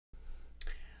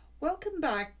Welcome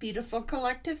back, beautiful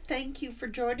collective. Thank you for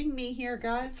joining me here,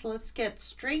 guys. Let's get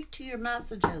straight to your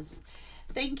messages.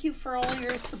 Thank you for all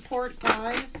your support,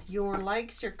 guys. Your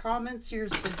likes, your comments, your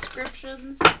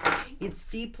subscriptions. It's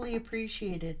deeply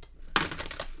appreciated.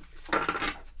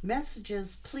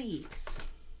 Messages, please.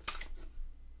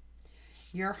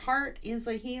 Your heart is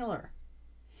a healer.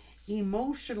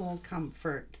 Emotional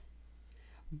comfort.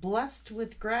 Blessed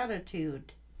with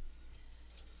gratitude.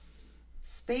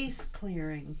 Space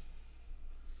clearing.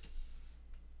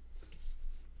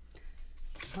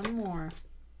 One more.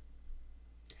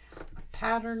 A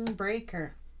pattern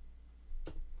breaker.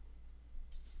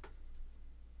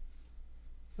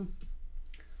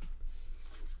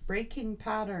 Breaking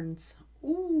patterns.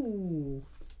 Ooh.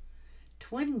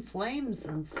 Twin flames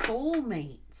and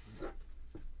soulmates.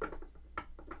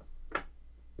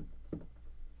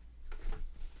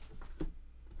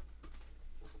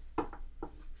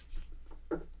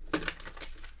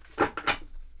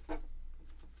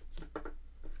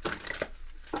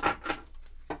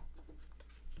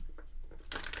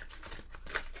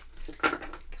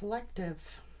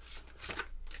 Collective.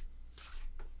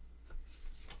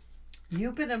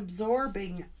 You've been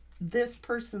absorbing this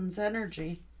person's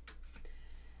energy.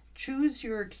 Choose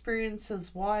your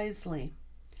experiences wisely.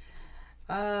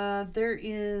 There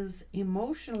is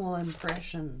emotional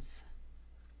impressions.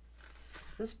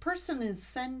 This person is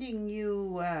sending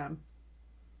you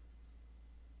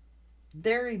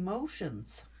their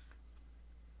emotions.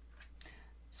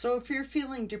 So if you're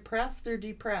feeling depressed, they're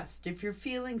depressed. If you're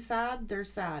feeling sad, they're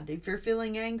sad. If you're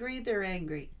feeling angry, they're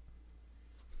angry.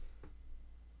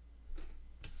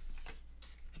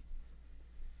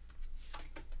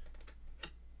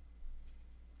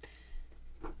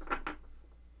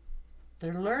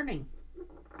 They're learning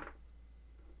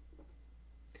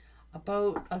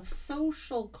about a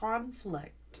social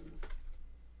conflict,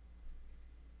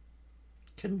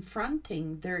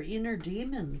 confronting their inner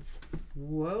demons.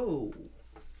 Whoa.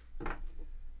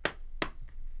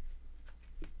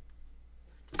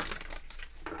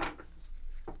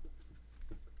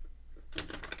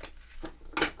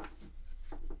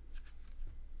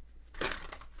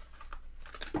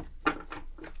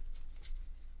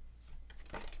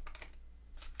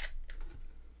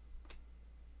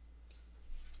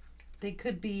 They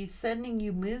could be sending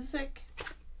you music.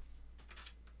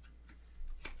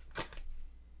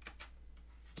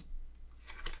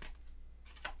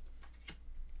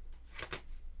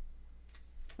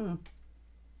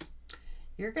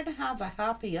 You're going to have a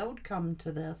happy outcome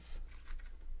to this.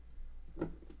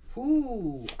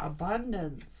 Ooh,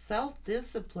 abundance,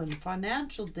 self-discipline,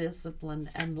 financial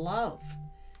discipline, and love.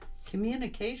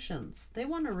 Communications. They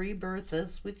want to rebirth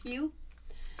this with you.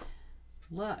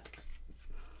 Look.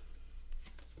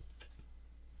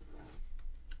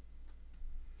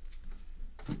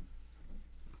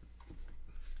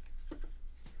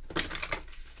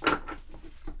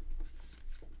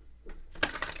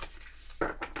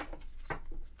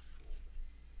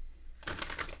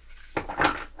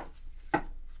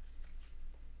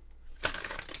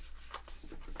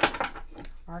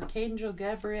 Archangel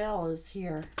Gabriel is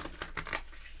here.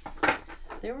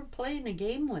 They were playing a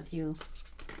game with you.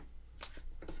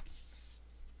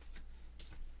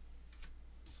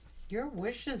 Your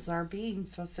wishes are being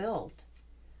fulfilled.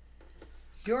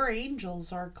 Your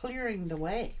angels are clearing the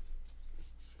way.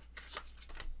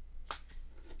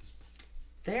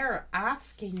 They're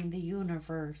asking the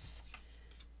universe.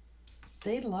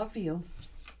 They love you.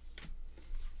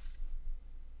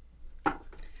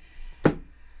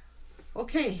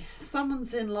 Okay,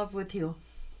 someone's in love with you.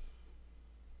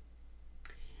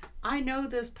 I know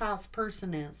this past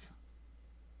person is.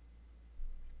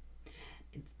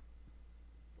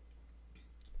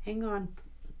 Hang on.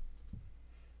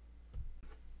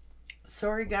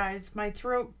 Sorry guys, my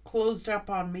throat closed up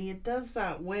on me. It does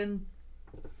that when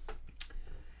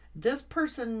this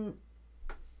person,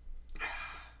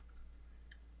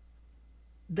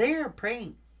 they're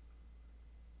praying.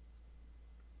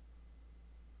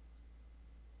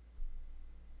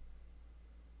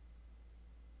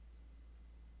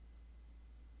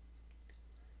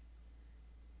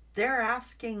 They're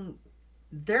asking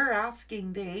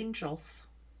the angels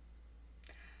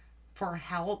for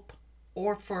help,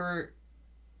 or for,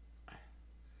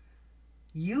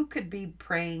 you could be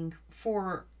praying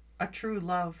for a true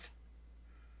love.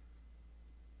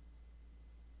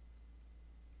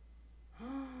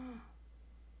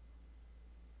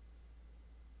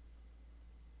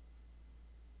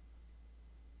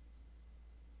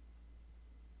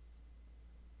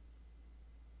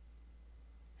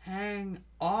 Hang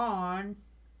on.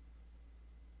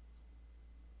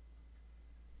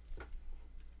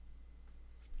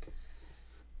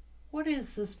 What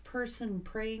is this person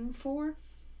praying for?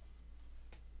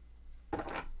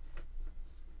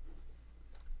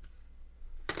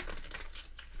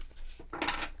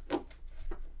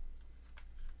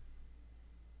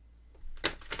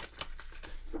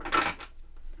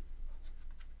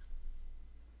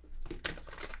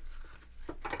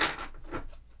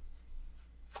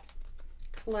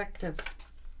 Collective.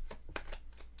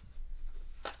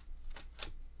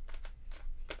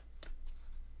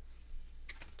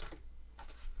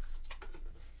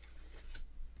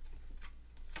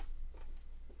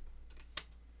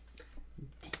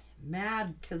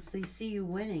 Mad because they see you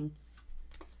winning.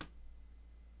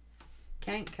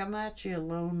 Can't come at you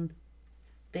alone.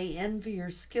 They envy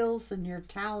your skills and your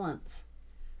talents.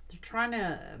 They're trying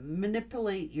to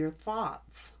manipulate your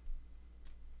thoughts.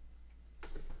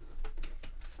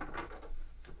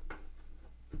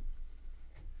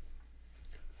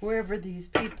 Wherever these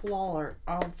people all are,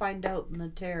 I'll find out in the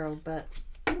tarot, but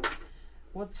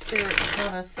what Spirit's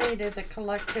going to say to the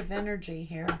collective energy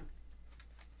here?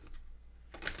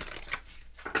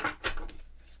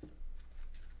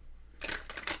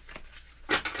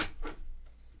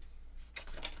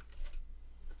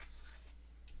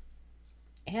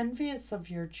 Envious of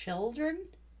your children?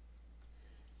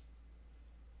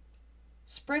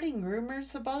 Spreading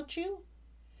rumors about you?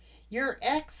 Your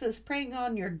ex is preying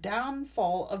on your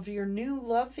downfall of your new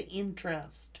love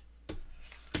interest.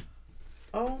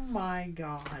 Oh my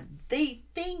God. They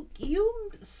think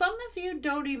you, some of you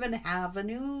don't even have a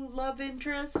new love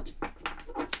interest.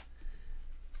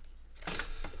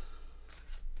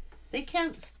 They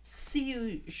can't see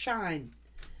you shine.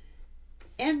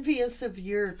 Envious of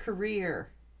your career.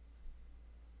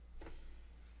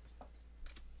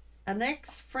 An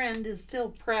ex-friend is still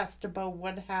pressed about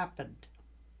what happened.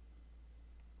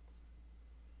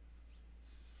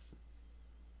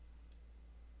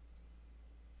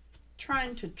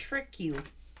 Trying to trick you.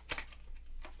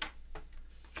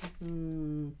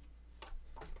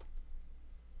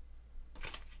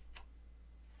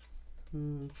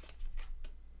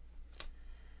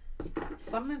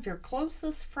 Some of your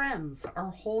closest friends are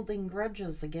holding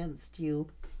grudges against you.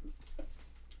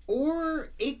 Or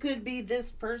it could be this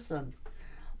person.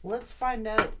 Let's find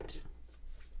out.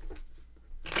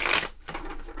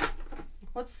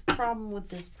 What's the problem with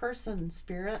this person,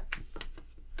 Spirit?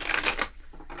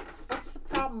 What's the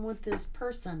problem with this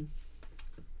person?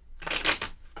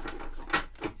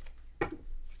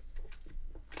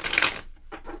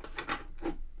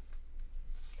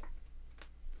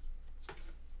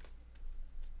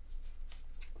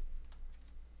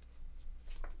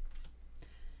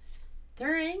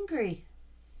 They're angry.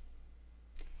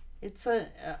 It's a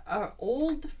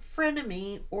old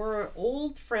frenemy or an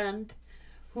old friend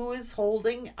who is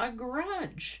holding a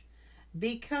grudge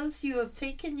because you have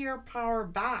taken your power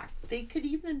back. They could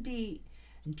even be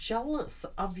jealous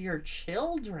of your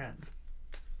children.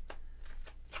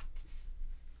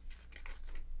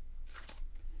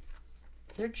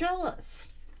 They're jealous.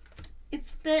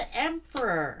 It's the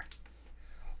Emperor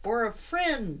or a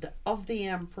friend of the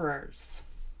Emperor's.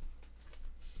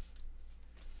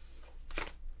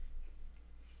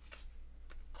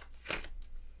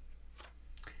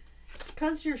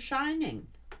 Because you're shining,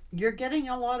 you're getting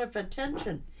a lot of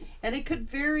attention, and it could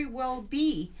very well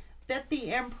be that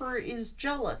the Emperor is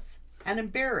jealous and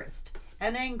embarrassed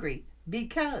and angry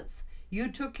because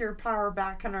you took your power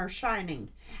back and are shining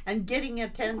and getting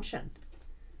attention.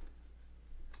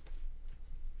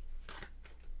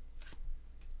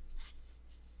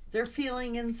 They're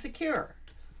feeling insecure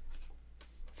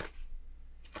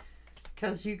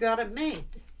because you got it made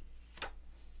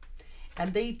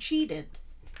and they cheated.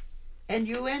 And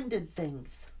you ended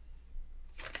things.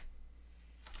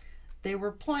 They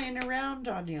were playing around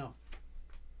on you.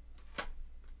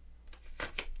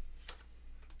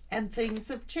 And things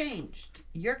have changed.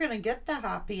 You're going to get the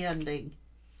happy ending.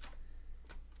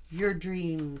 Your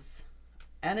dreams.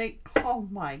 And it, oh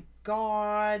my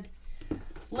God.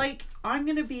 Like, I'm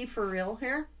going to be for real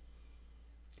here.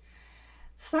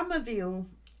 Some of you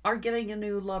are getting a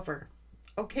new lover.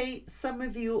 Okay? Some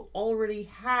of you already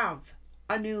have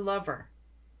a new lover.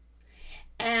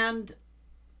 And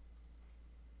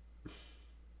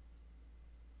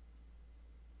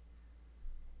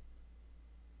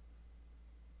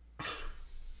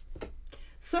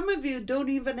some of you don't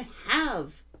even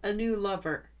have a new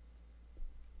lover.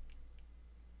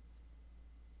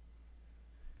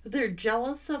 They're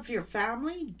jealous of your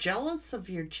family, jealous of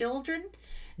your children,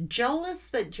 jealous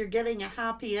that you're getting a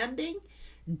happy ending,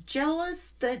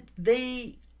 jealous that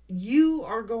you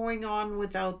are going on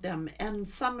without them, and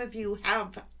some of you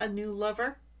have a new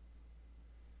lover.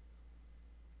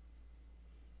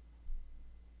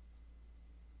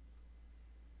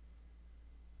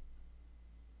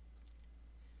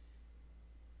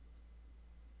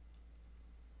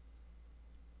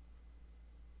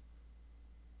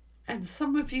 And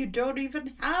some of you don't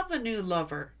even have a new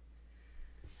lover.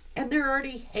 And they're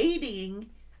already hating,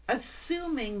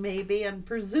 assuming maybe, and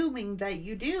presuming that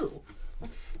you do. Oh,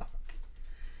 fuck.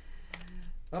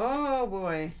 Oh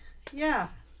boy. Yeah,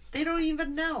 they don't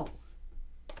even know.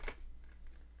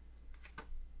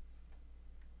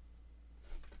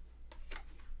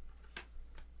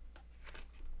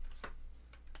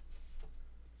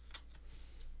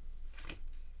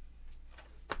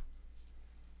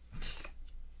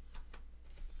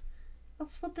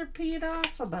 That's what they're peed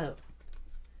off about.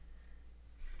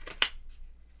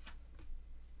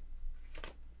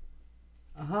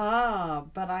 Ah,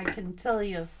 but I can tell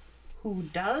you who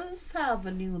does have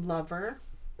a new lover.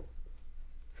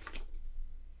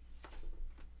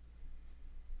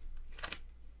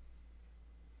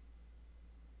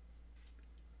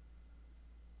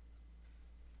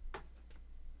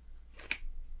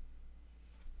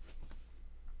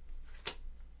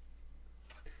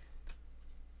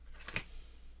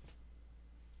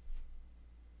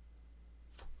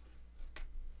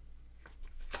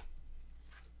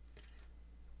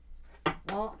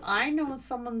 Well, I know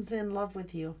someone's in love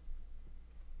with you.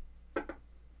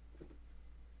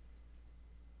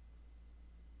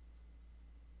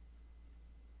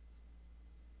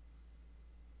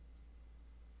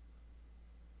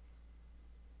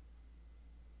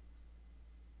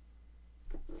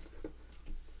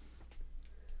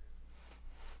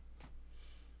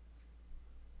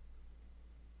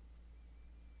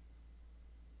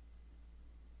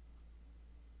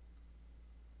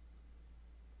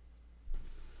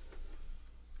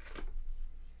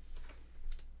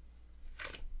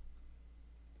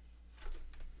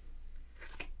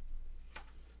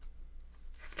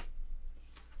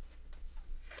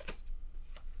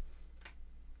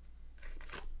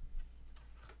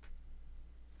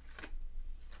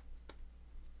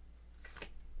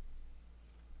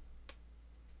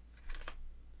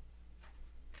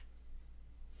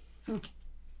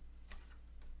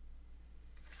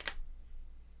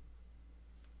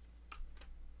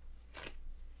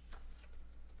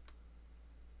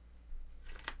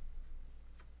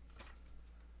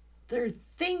 They're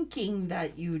thinking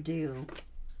that you do.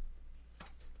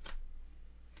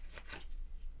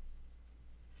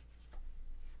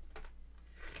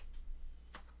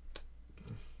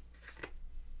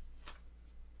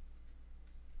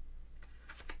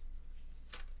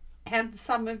 And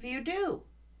some of you do.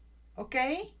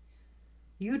 Okay?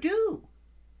 You do.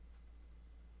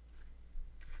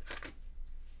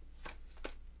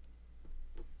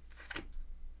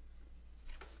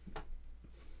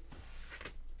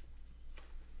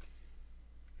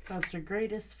 That's their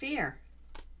greatest fear.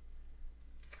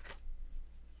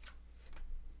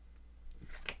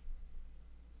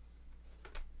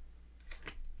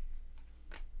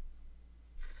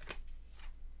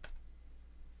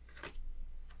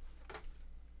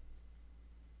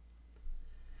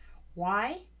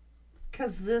 Why?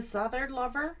 Because this other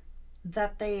lover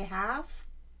that they have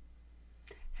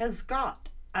has got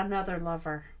another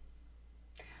lover.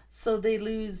 So they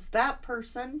lose that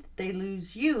person, they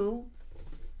lose you,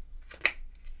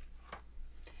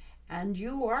 and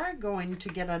you are going to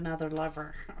get another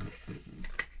lover.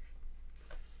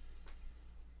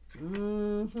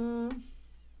 Mm-hmm.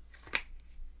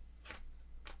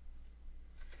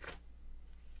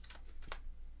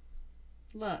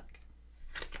 Look.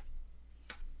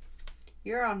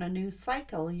 You're on a new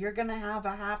cycle. You're going to have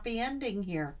a happy ending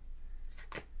here.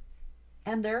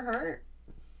 And they're hurt.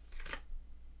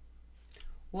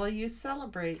 Well, you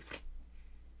celebrate.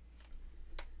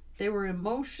 They were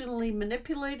emotionally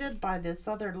manipulated by this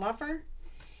other lover.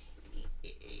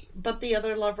 But the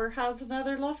other lover has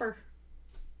another lover.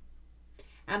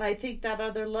 And I think that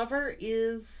other lover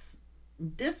is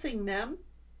dissing them,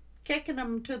 kicking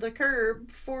them to the curb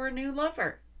for a new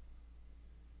lover.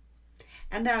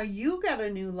 And now you got a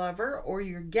new lover, or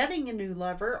you're getting a new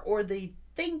lover, or they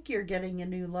think you're getting a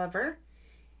new lover,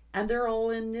 and they're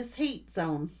all in this hate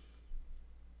zone.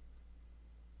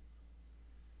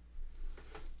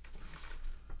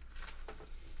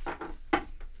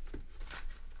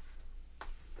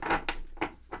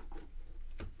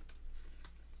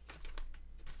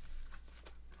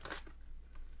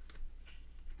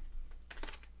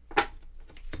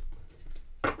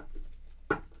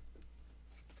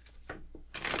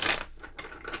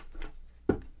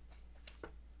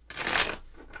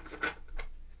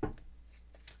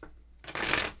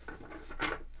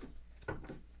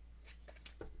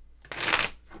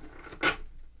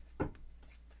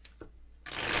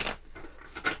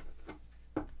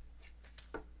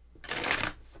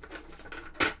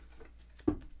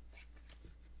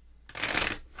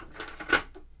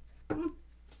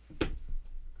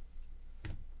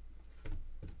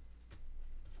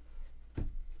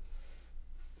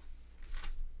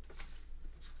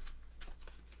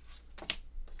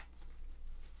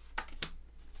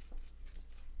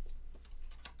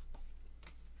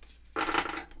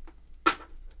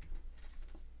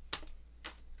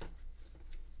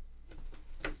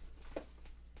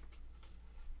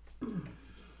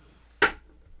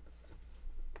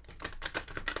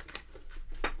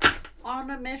 on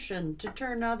a mission to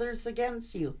turn others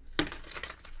against you.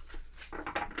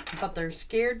 But they're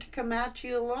scared to come at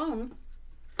you alone.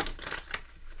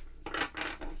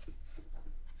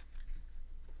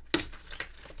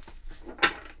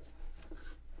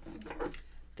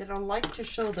 They don't like to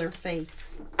show their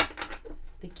face.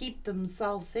 They keep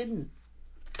themselves hidden.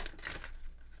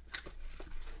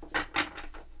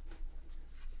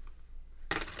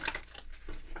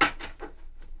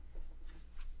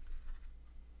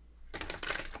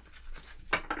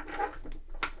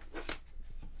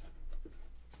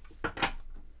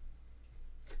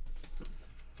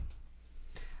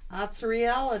 That's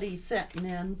reality setting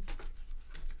in.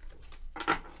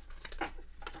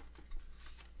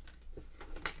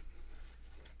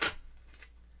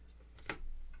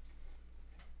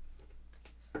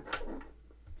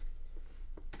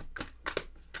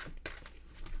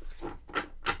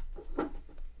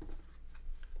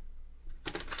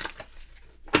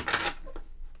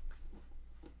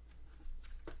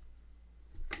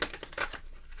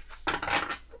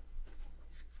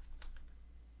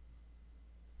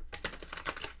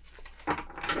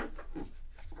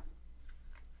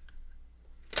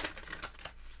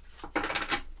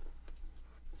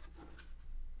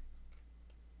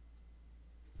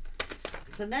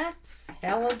 It's an X.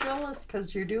 Hella jealous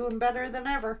because you're doing better than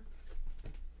ever.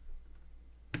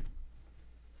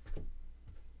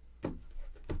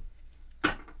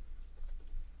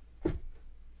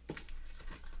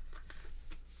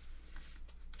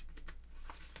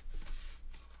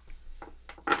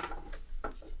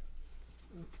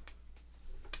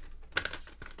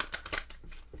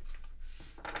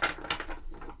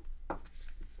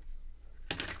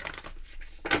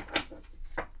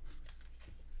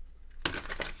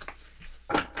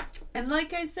 And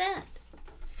like I said,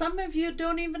 some of you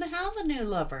don't even have a new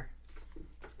lover.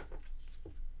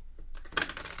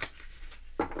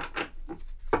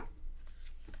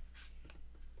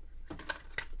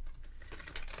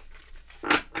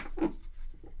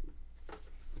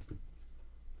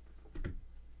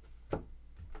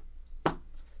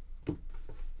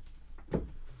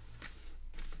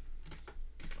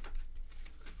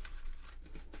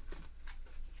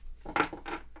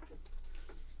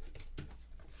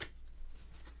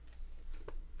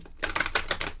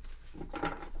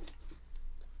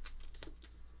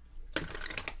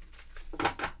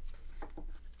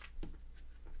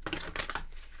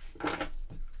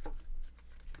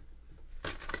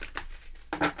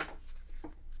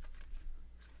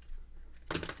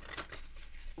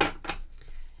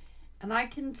 And I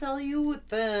can tell you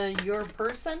with your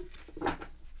person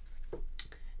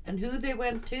and who they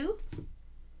went to,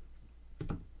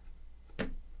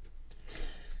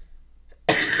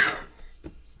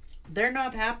 they're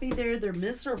not happy there. They're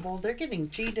miserable. They're getting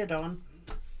cheated on.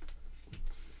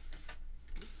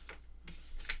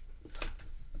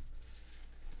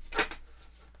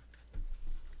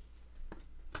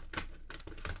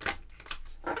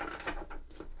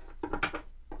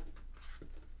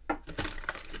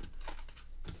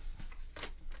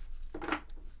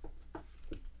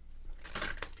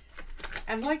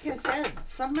 And like I said,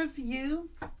 some of you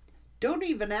don't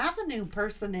even have a new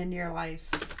person in your life.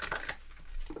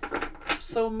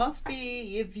 So it must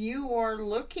be, if you are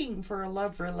looking for a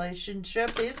love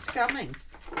relationship, it's coming.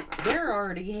 They're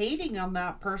already hating on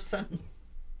that person.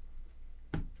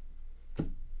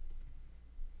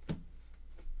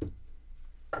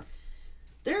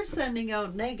 They're sending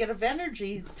out negative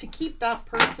energy to keep that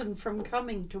person from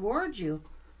coming towards you.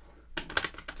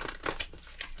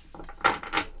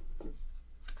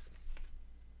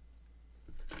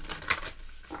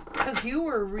 Because you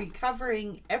are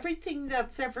recovering everything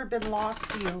that's ever been lost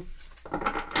to you.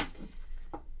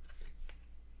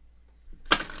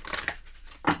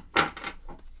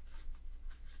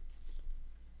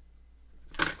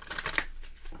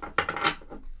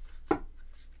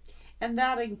 And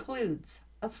that includes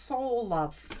a soul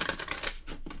love.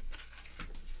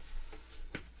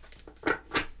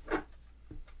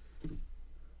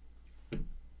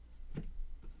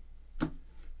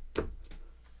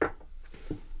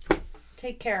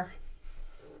 Take care.